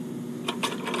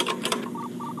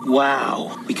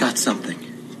Wow, we got something.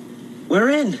 We're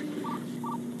in.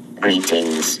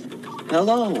 Greetings.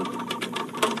 Hello.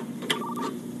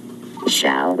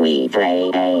 Shall we play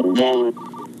a game?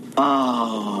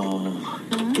 Oh,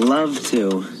 love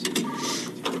to.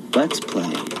 Let's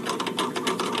play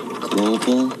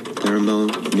Global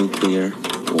Thermonuclear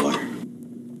War.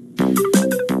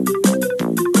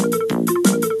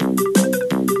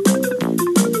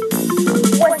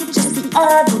 Was it just the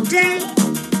other day?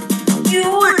 You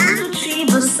and she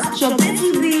were such a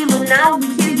busy bee, but now we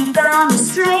hear you've gone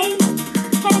astray.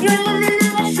 And you're living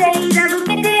in the shade of a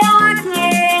midday arcade.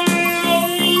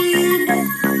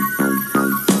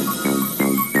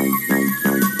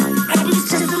 And it's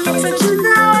just a little to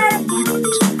the left,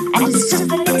 and it's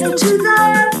just a little to the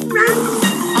right.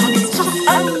 And it's just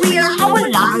unreal how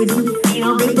alive you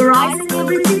feel, vaporizing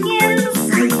everything in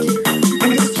sight.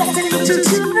 And it's just a little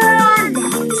to the left,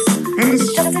 and it's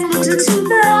just a little to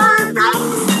the right.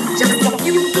 Just a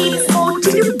few beats more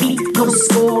till you beat no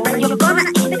score, and you're gonna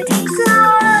if it takes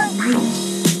all night.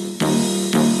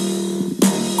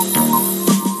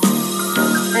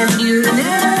 And you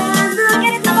never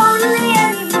get lonely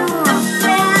anymore,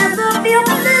 never feel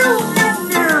the blue,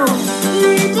 no.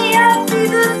 Easy up, be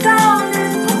the gone,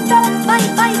 and put up, bye.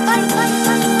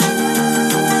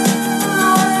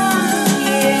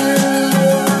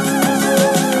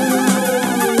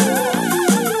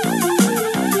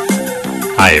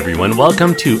 Hi everyone,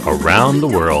 welcome to Around the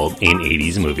World in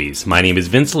 80s Movies. My name is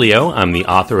Vince Leo. I'm the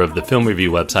author of the film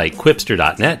review website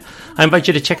Quipster.net. I invite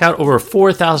you to check out over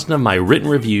 4,000 of my written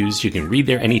reviews. You can read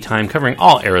there anytime, covering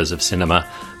all eras of cinema.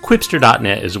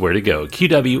 Quipster.net is where to go,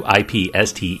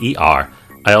 Quipster.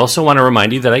 I also want to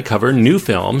remind you that I cover new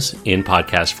films in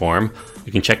podcast form.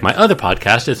 You can check my other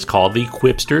podcast. It's called the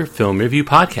Quipster Film Review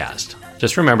Podcast.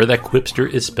 Just remember that Quipster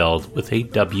is spelled with a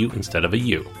W instead of a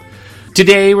U.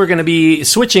 Today, we're going to be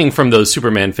switching from those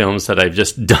Superman films that I've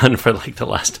just done for like the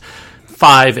last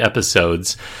 5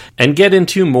 episodes and get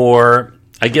into more,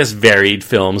 I guess, varied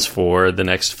films for the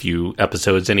next few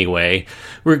episodes anyway.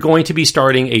 We're going to be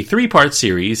starting a 3-part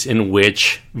series in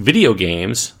which video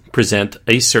games present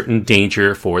a certain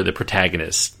danger for the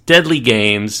protagonists. Deadly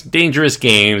games, dangerous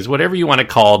games, whatever you want to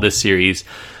call this series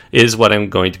is what I'm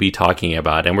going to be talking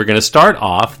about. And we're going to start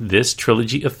off this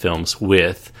trilogy of films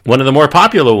with one of the more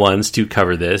popular ones to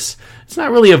cover this. It's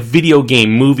not really a video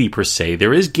game movie per se.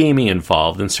 There is gaming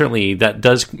involved, and certainly that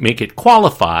does make it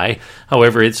qualify.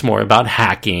 However, it's more about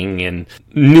hacking and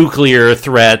nuclear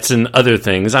threats and other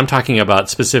things. I'm talking about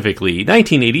specifically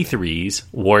 1983's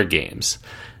WarGames.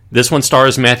 This one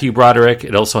stars Matthew Broderick.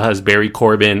 It also has Barry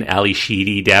Corbin, Ally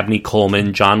Sheedy, Dabney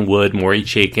Coleman, John Wood, Maury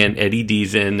Chaykin, Eddie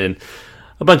Deason, and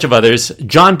a bunch of others.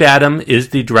 John Badham is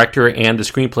the director, and the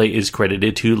screenplay is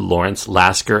credited to Lawrence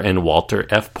Lasker and Walter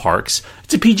F. Parks.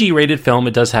 It's a PG-rated film.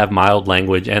 It does have mild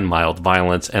language and mild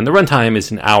violence, and the runtime is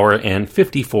 1 hour and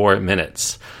 54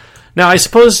 minutes. Now, I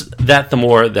suppose that the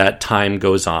more that time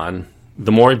goes on,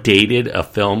 the more dated a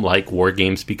film like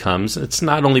WarGames becomes. It's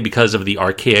not only because of the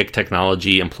archaic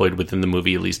technology employed within the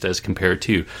movie, at least as compared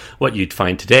to what you'd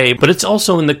find today, but it's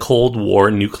also in the Cold War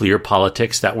nuclear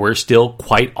politics that were still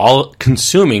quite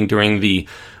all-consuming during the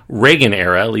Reagan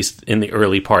era, at least in the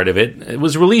early part of it. It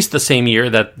was released the same year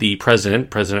that the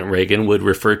President Reagan, would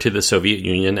refer to the Soviet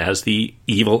Union as the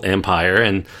evil empire,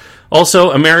 and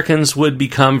also, Americans would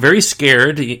become very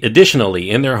scared, additionally,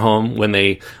 in their home when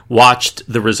they watched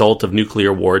the result of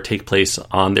nuclear war take place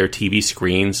on their TV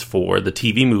screens for the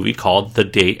TV movie called The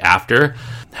Day After.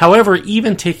 However,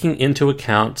 even taking into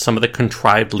account some of the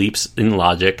contrived leaps in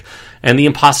logic and the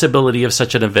impossibility of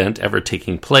such an event ever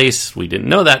taking place, we didn't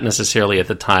know that necessarily at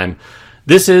the time.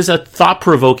 This is a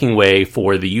thought-provoking way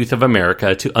for the youth of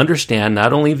America to understand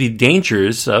not only the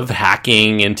dangers of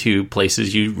hacking into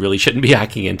places you really shouldn't be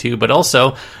hacking into, but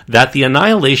also that the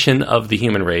annihilation of the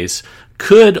human race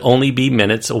could only be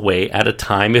minutes away at a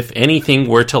time if anything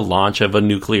were to launch of a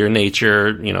nuclear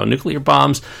nature, nuclear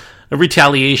bombs, a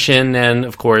retaliation, and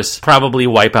of course probably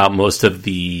wipe out most of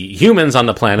the humans on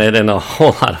the planet and a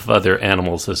whole lot of other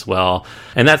animals as well.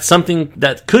 And that's something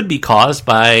that could be caused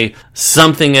by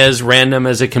something as random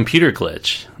as a computer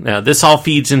glitch. Now, this all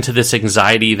feeds into this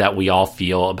anxiety that we all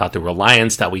feel about the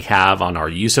reliance that we have on our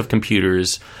use of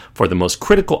computers for the most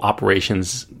critical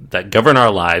operations that govern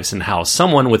our lives, and how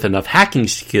someone with enough hacking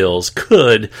skills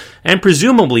could, and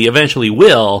presumably eventually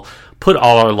will, put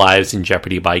all our lives in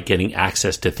jeopardy by getting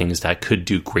access to things that could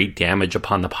do great damage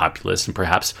upon the populace, and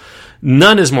perhaps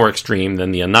none is more extreme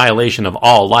than the annihilation of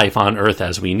all life on Earth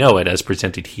as we know it, as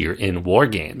presented here in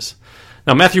WarGames.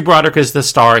 Now, Matthew Broderick is the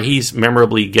star. He's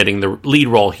memorably getting the lead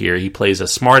role here. He plays a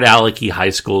smart alecky high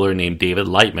schooler named David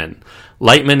Lightman.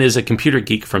 Lightman is a computer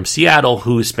geek from Seattle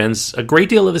who spends a great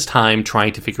deal of his time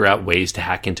trying to figure out ways to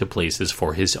hack into places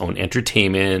for his own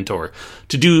entertainment or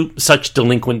to do such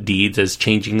delinquent deeds as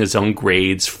changing his own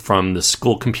grades from the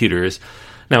school computers.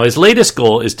 Now, his latest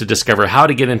goal is to discover how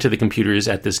to get into the computers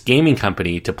at this gaming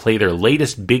company to play their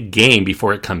latest big game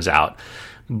before it comes out.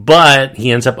 But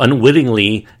he ends up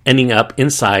unwittingly ending up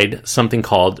inside something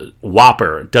called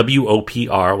WOPR,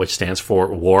 W-O-P-R, which stands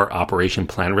for War Operation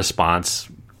Plan Response,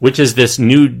 which is this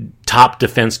new top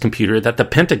defense computer that the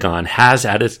Pentagon has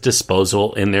at its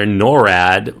disposal in their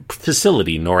NORAD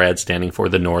facility, NORAD standing for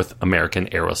the North American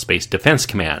Aerospace Defense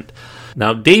Command.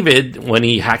 Now, David, when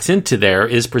he hacks into there,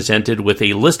 is presented with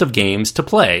a list of games to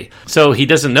play. So he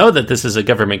doesn't know that this is a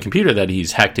government computer that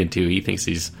he's hacked into. He thinks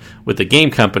he's with the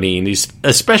game company, and he's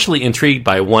especially intrigued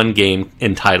by one game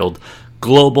entitled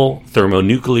Global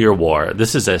Thermonuclear War.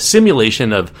 This is a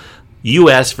simulation of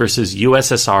U.S. versus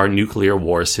USSR nuclear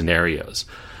war scenarios.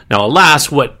 Now,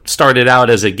 alas, what started out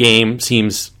as a game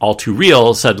seems all too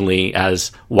real suddenly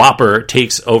as WOPR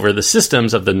takes over the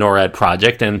systems of the NORAD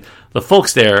project, and the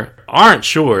folks there aren't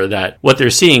sure that what they're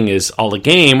seeing is all a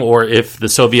game or if the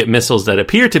Soviet missiles that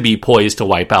appear to be poised to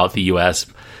wipe out the U.S.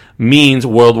 means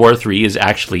World War III is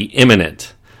actually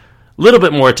imminent. A little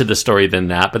bit more to the story than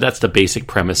that, but that's the basic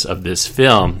premise of this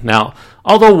film. Now,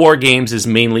 although WarGames is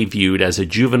mainly viewed as a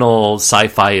juvenile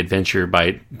sci-fi adventure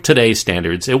by today's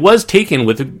standards, it was taken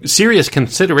with serious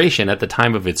consideration at the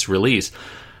time of its release.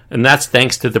 And that's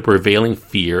thanks to the prevailing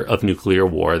fear of nuclear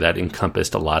war that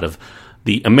encompassed a lot of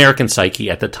the American psyche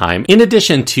at the time, in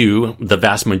addition to the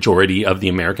vast majority of the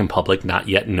American public not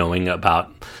yet knowing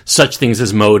about such things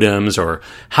as modems or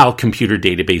how computer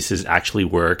databases actually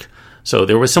work. So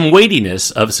there was some weightiness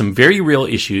of some very real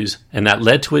issues, and that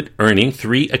led to it earning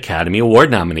 3 Academy Award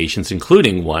nominations,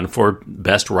 including one for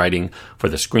Best Writing for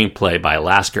the Screenplay by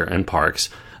Lasker and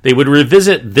Parks. They would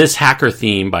revisit this hacker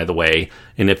theme, by the way,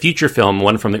 in a future film,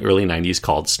 one from the early 90s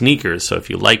called Sneakers. So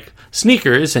if you like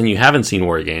sneakers and you haven't seen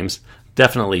WarGames,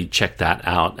 definitely check that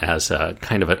out as a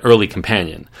kind of an early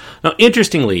companion. Now,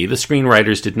 interestingly, the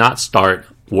screenwriters did not start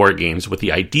WarGames with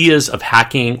the ideas of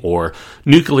hacking or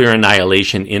nuclear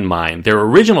annihilation in mind. Their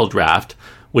original draft,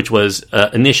 which was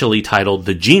initially titled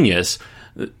The Genius,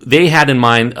 they had in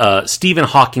mind a Stephen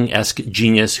Hawking-esque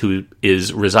genius who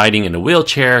is residing in a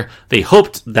wheelchair. They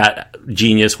hoped that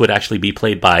genius would actually be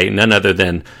played by none other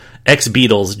than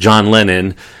ex-Beatles John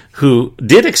Lennon, who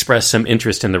did express some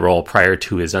interest in the role prior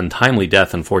to his untimely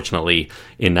death, unfortunately,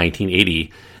 in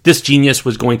 1980. This genius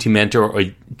was going to mentor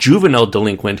a juvenile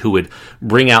delinquent who would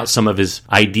bring out some of his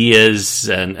ideas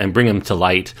and bring them to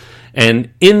light. And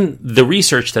in the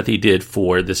research that they did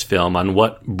for this film on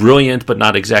what brilliant but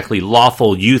not exactly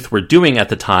lawful youth were doing at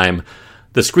the time,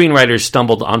 the screenwriters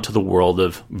stumbled onto the world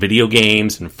of video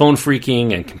games and phone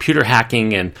phreaking and computer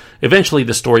hacking, and eventually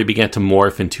the story began to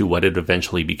morph into what it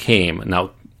eventually became.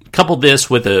 Now, couple this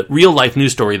with a real-life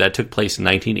news story that took place in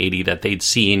 1980 that they'd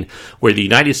seen, where the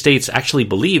United States actually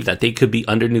believed that they could be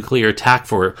under nuclear attack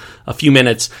for a few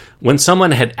minutes when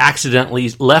someone had accidentally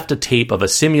left a tape of a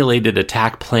simulated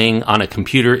attack playing on a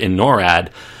computer in NORAD.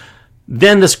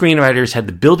 Then the screenwriters had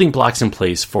the building blocks in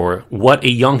place for what a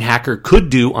young hacker could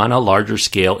do on a larger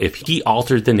scale if he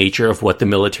altered the nature of what the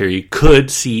military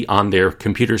could see on their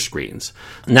computer screens.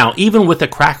 Now, even with the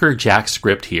Cracker Jack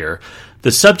script here,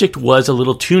 the subject was a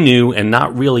little too new and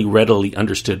not really readily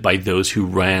understood by those who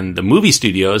ran the movie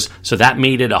studios, so that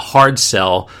made it a hard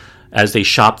sell as they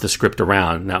shopped the script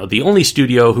around. Now, the only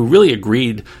studio who really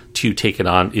agreed to take it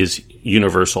on is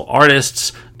Universal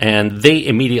Artists, and they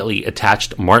immediately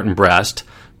attached Martin Brest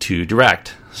to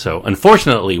direct. So,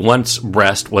 unfortunately, once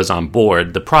Brest was on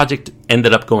board, the project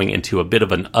ended up going into a bit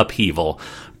of an upheaval.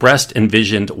 Brest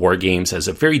envisioned WarGames as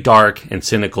a very dark and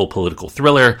cynical political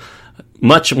thriller,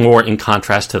 much more in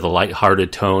contrast to the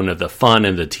lighthearted tone of the fun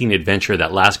and the teen adventure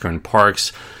that Lasker and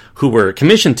Parks, who were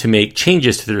commissioned to make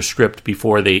changes to their script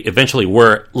before they eventually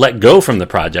were let go from the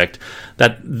project,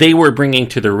 that they were bringing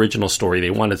to their original story.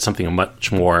 They wanted something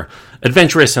much more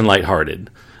adventurous and lighthearted.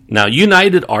 Now,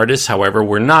 United Artists, however,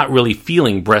 were not really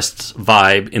feeling Brest's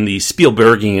vibe in the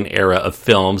Spielbergian era of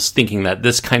films, thinking that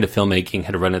this kind of filmmaking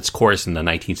had run its course in the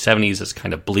 1970s, this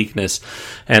kind of bleakness,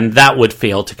 and that would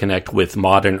fail to connect with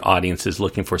modern audiences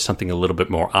looking for something a little bit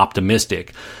more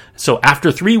optimistic. So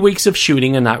after 3 weeks of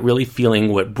shooting and not really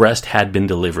feeling what Brest had been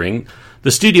delivering,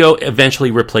 the studio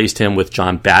eventually replaced him with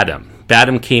John Badham.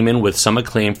 Badham came in with some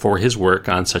acclaim for his work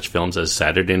on such films as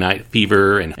Saturday Night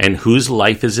Fever and Whose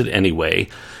Life Is It Anyway?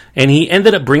 And he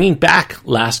ended up bringing back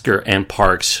Lasker and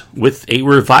Parks with a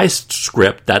revised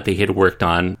script that they had worked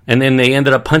on. And then they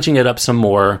ended up punching it up some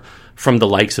more from the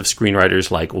likes of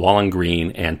screenwriters like Wallen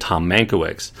Green and Tom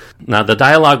Mankiewicz. Now, the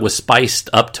dialogue was spiced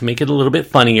up to make it a little bit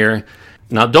funnier.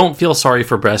 Now, don't feel sorry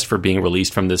for Brest for being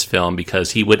released from this film,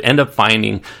 because he would end up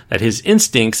finding that his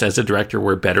instincts as a director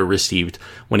were better received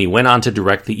when he went on to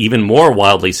direct the even more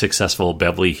wildly successful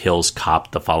Beverly Hills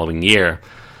Cop the following year.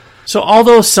 So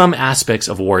although some aspects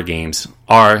of War Games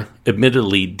are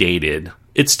admittedly dated,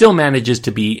 it still manages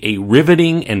to be a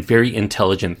riveting and very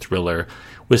intelligent thriller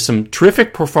with some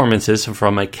terrific performances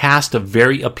from a cast of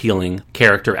very appealing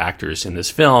character actors in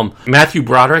this film. Matthew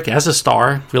Broderick as a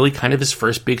star, really kind of his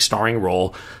first big starring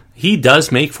role. He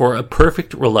does make for a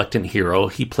perfect reluctant hero.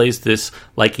 He plays this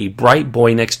like a bright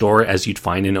boy next door, as you'd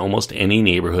find in almost any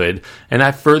neighborhood, and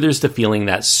that furthers the feeling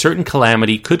that certain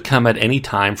calamity could come at any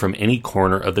time from any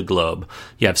corner of the globe.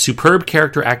 You have superb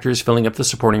character actors filling up the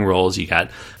supporting roles. You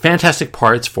got fantastic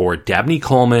parts for Dabney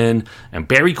Coleman and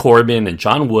Barry Corbin and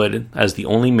John Wood as the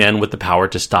only men with the power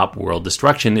to stop world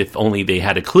destruction, if only they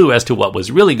had a clue as to what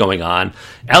was really going on.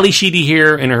 Ally Sheedy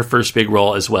here in her first big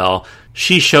role as well.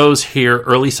 She shows here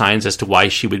early signs as to why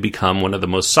she would become one of the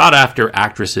most sought-after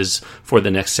actresses for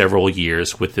the next several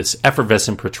years with this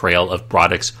effervescent portrayal of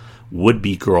Broderick's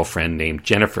would-be girlfriend named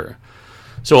Jennifer.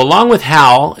 So along with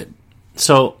Hal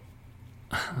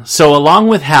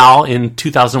in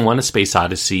 2001: A Space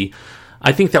Odyssey,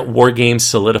 I think that War Games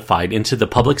solidified into the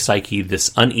public psyche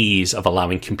this unease of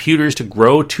allowing computers to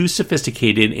grow too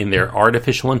sophisticated in their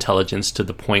artificial intelligence to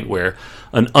the point where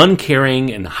an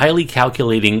uncaring and highly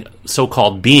calculating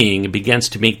so-called being begins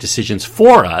to make decisions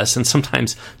for us and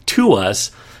sometimes to us,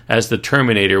 as the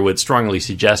Terminator would strongly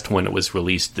suggest when it was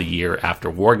released the year after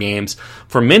War Games.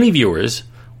 For many viewers,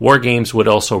 War Games would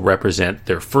also represent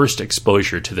their first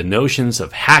exposure to the notions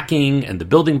of hacking and the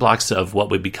building blocks of what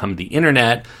would become the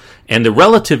internet, and the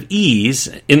relative ease,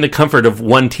 in the comfort of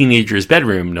one teenager's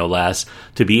bedroom, no less,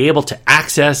 to be able to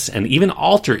access and even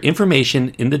alter information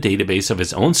in the database of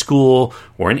his own school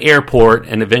or an airport,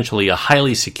 and eventually a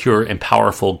highly secure and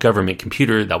powerful government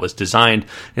computer that was designed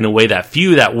in a way that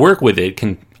few that work with it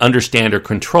can understand or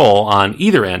control on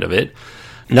either end of it.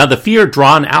 Now, the fear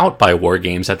drawn out by War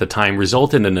Games at the time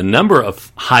resulted in a number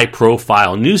of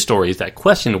high-profile news stories that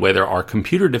questioned whether our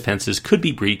computer defenses could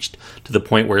be breached to the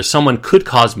point where someone could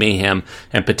cause mayhem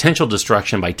and potential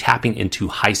destruction by tapping into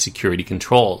high-security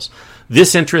controls.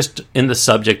 This interest in the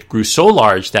subject grew so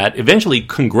large that eventually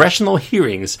congressional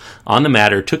hearings on the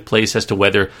matter took place as to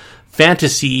whether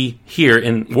fantasy here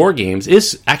in War Games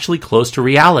is actually close to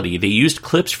reality. They used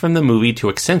clips from the movie to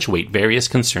accentuate various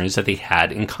concerns that they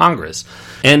had in Congress.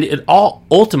 And it all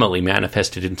ultimately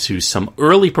manifested into some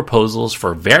early proposals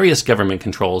for various government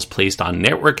controls placed on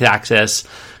network access,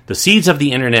 the seeds of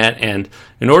the internet, and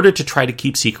in order to try to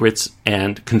keep secrets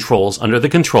and controls under the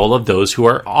control of those who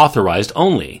are authorized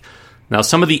only. Now,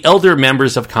 some of the elder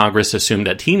members of Congress assumed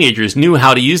that teenagers knew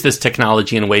how to use this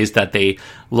technology in ways that they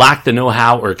lacked the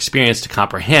know-how or experience to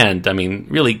comprehend. I mean,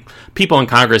 really, people in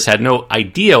Congress had no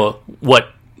idea what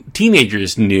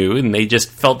teenagers knew, and they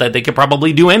just felt that they could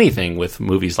probably do anything with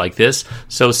movies like this.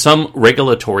 So some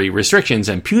regulatory restrictions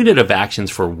and punitive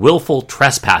actions for willful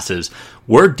trespasses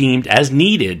were deemed as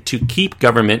needed to keep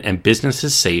government and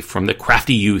businesses safe from the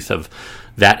crafty youth of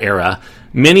that era,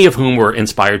 many of whom were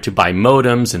inspired to buy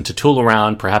modems and to tool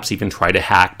around, perhaps even try to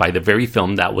hack, by the very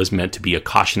film that was meant to be a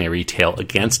cautionary tale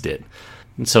against it.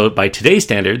 And so by today's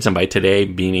standards, and by today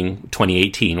meaning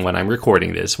 2018 when I'm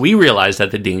recording this, we realize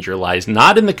that the danger lies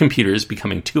not in the computers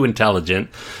becoming too intelligent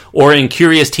or in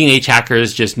curious teenage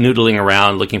hackers just noodling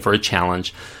around looking for a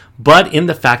challenge, but in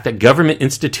the fact that government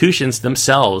institutions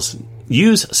themselves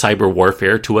use cyber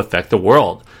warfare to affect the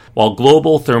world. While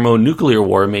global thermonuclear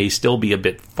war may still be a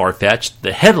bit far-fetched,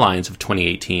 the headlines of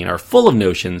 2018 are full of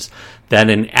notions that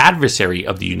an adversary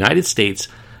of the United States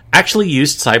actually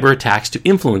used cyber attacks to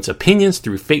influence opinions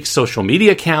through fake social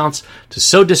media accounts, to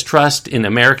sow distrust in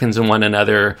Americans and one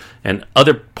another and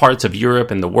other parts of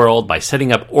Europe and the world by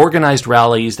setting up organized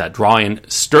rallies that draw in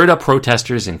stirred-up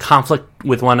protesters in conflict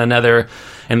with one another,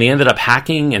 and they ended up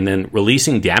hacking and then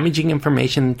releasing damaging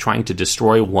information, trying to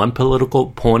destroy one political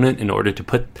opponent in order to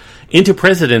put into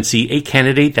presidency a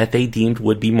candidate that they deemed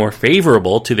would be more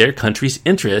favorable to their country's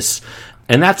interests.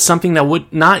 And that's something that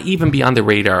would not even be on the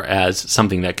radar as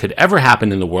something that could ever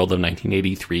happen in the world of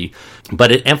 1983.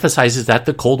 But it emphasizes that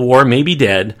the Cold War may be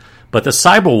dead, but the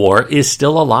cyber war is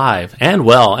still alive and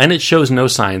well, and it shows no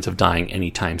signs of dying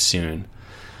anytime soon.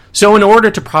 So in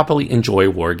order to properly enjoy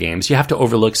War Games, you have to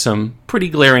overlook some pretty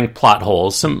glaring plot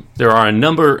holes. There are a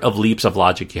number of leaps of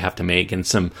logic you have to make, and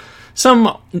some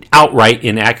some outright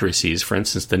inaccuracies. For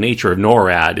instance, the nature of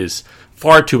NORAD is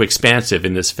far too expansive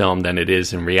in this film than it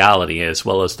is in reality, as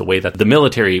well as the way that the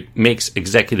military makes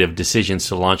executive decisions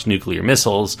to launch nuclear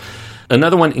missiles.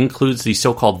 Another one includes the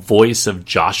so-called voice of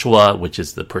Joshua, which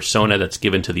is the persona that's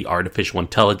given to the artificial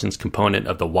intelligence component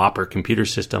of the Whopper computer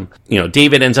system.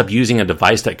 David ends up using a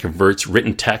device that converts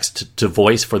written text to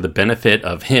voice for the benefit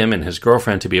of him and his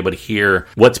girlfriend to be able to hear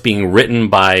what's being written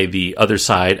by the other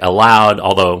side aloud,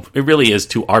 although it really is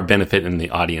to our benefit in the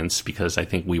audience, because I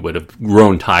think we would have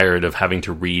grown tired of having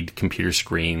to read computer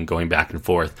screen going back and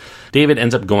forth. David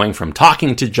ends up going from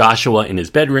talking to Joshua in his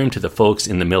bedroom to the folks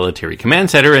in the military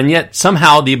command center, and yet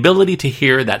somehow the ability to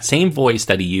hear that same voice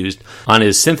that he used on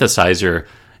his synthesizer,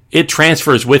 it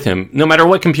transfers with him. No matter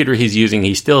what computer he's using,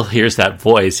 he still hears that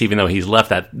voice, even though he's left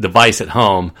that device at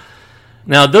home.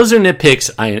 Now, those are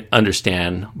nitpicks, I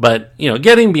understand, but,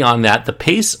 getting beyond that, the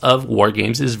pace of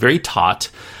WarGames is very taut.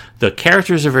 The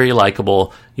characters are very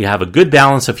likable. You have a good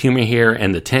balance of humor here,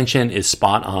 and the tension is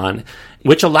spot on,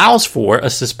 which allows for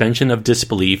a suspension of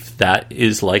disbelief that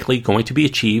is likely going to be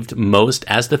achieved most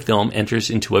as the film enters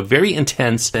into a very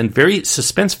intense and very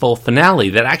suspenseful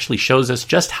finale that actually shows us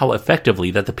just how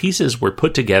effectively that the pieces were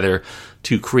put together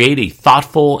to create a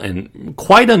thoughtful and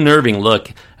quite unnerving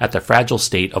look at the fragile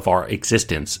state of our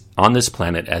existence on this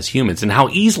planet as humans, and how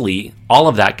easily all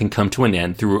of that can come to an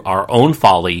end through our own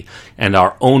folly and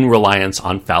our own reliance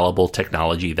on fallible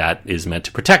technology that is meant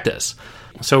to protect us.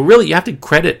 So really, you have to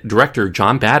credit director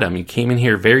John Badham. He came in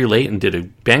here very late and did a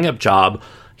bang-up job.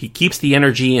 He keeps the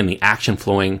energy and the action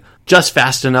flowing just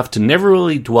fast enough to never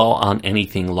really dwell on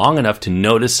anything long enough to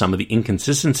notice some of the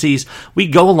inconsistencies. We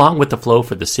go along with the flow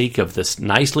for the sake of this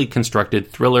nicely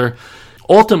constructed thriller.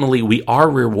 Ultimately, we are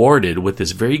rewarded with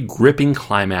this very gripping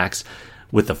climax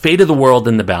with the fate of the world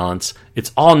in the balance.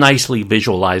 It's all nicely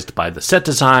visualized by the set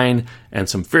design and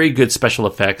some very good special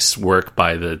effects work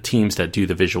by the teams that do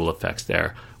the visual effects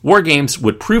there. WarGames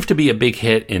would prove to be a big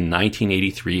hit in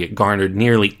 1983. It garnered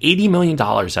nearly $80 million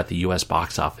at the U.S.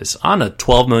 box office on a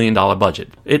 $12 million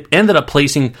budget. It ended up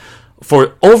placing,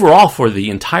 for the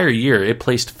entire year, it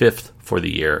placed 5th for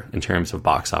the year in terms of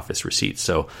box office receipts.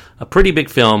 So a pretty big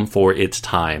film for its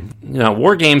time.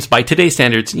 WarGames, by today's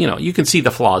standards, you can see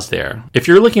the flaws there. If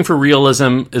you're looking for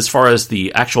realism as far as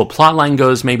the actual plot line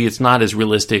goes, maybe it's not as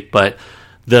realistic, but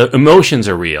the emotions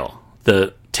are real.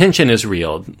 The tension is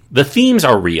real. The themes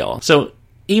are real. So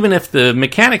even if the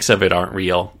mechanics of it aren't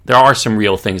real, there are some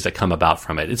real things that come about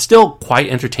from it. It's still quite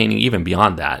entertaining even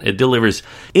beyond that. It delivers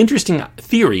interesting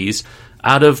theories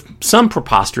out of some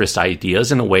preposterous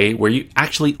ideas in a way where you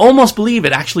actually almost believe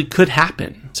it actually could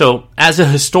happen. So as a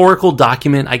historical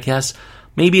document, I guess,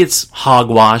 maybe it's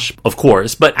hogwash, of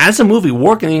course, but as a movie,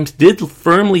 WarGames did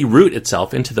firmly root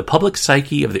itself into the public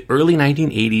psyche of the early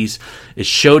 1980s. It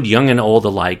showed young and old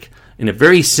alike, in a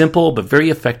very simple but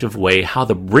very effective way, how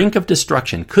the brink of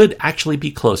destruction could actually be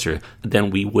closer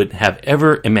than we would have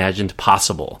ever imagined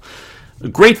possible. A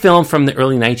great film from the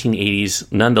early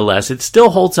 1980s, nonetheless. It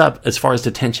still holds up as far as the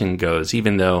tension goes,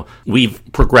 even though we've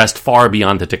progressed far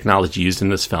beyond the technology used in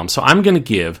this film. So I'm going to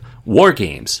give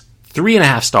WarGames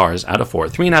 3.5 stars out of 4.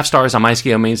 3.5 stars on my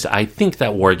scale means I think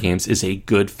that WarGames is a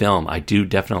good film. I do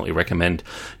definitely recommend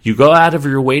you go out of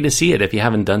your way to see it if you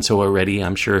haven't done so already.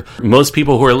 I'm sure most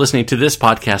people who are listening to this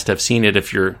podcast have seen it.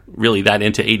 If you're really that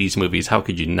into 80s movies, how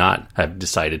could you not have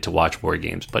decided to watch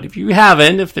WarGames? But if you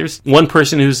haven't, if there's one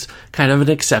person who's kind of an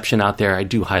exception out there, I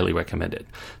do highly recommend it.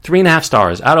 3.5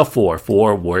 stars out of 4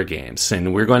 for WarGames.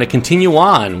 And we're going to continue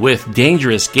on with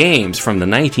Dangerous Games from the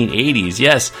 1980s.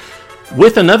 Yes,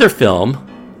 with another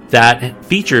film that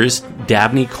features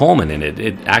Dabney Coleman in it.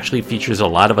 It actually features a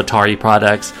lot of Atari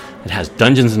products. It has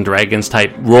Dungeons & Dragons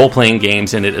type role-playing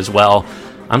games in it as well.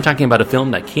 I'm talking about a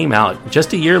film that came out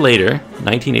just a year later,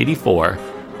 1984.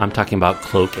 I'm talking about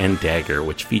Cloak and Dagger,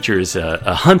 which features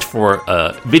a hunt for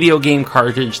a video game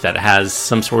cartridge that has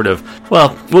some sort of...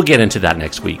 Well, we'll get into that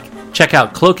next week. Check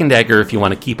out Cloak and Dagger if you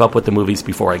want to keep up with the movies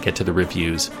before I get to the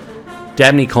reviews.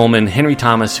 Dabney Coleman, Henry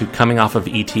Thomas, who coming off of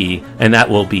E.T., and that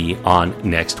will be on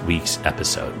next week's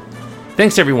episode.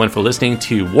 Thanks everyone for listening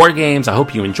to WarGames. I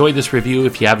hope you enjoyed this review.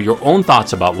 If you have your own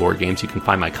thoughts about WarGames, you can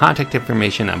find my contact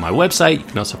information at my website. You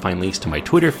can also find links to my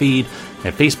Twitter feed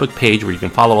and Facebook page where you can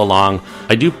follow along.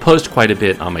 I do post quite a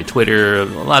bit on my Twitter, a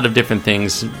lot of different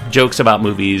things, jokes about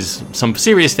movies, some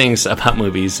serious things about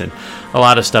movies, and a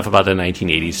lot of stuff about the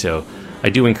 1980s, so I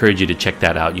do encourage you to check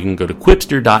that out. You can go to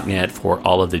quipster.net for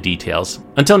all of the details.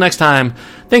 Until next time,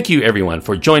 thank you everyone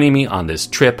for joining me on this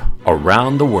trip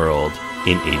around the world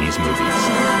in 80s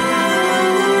movies.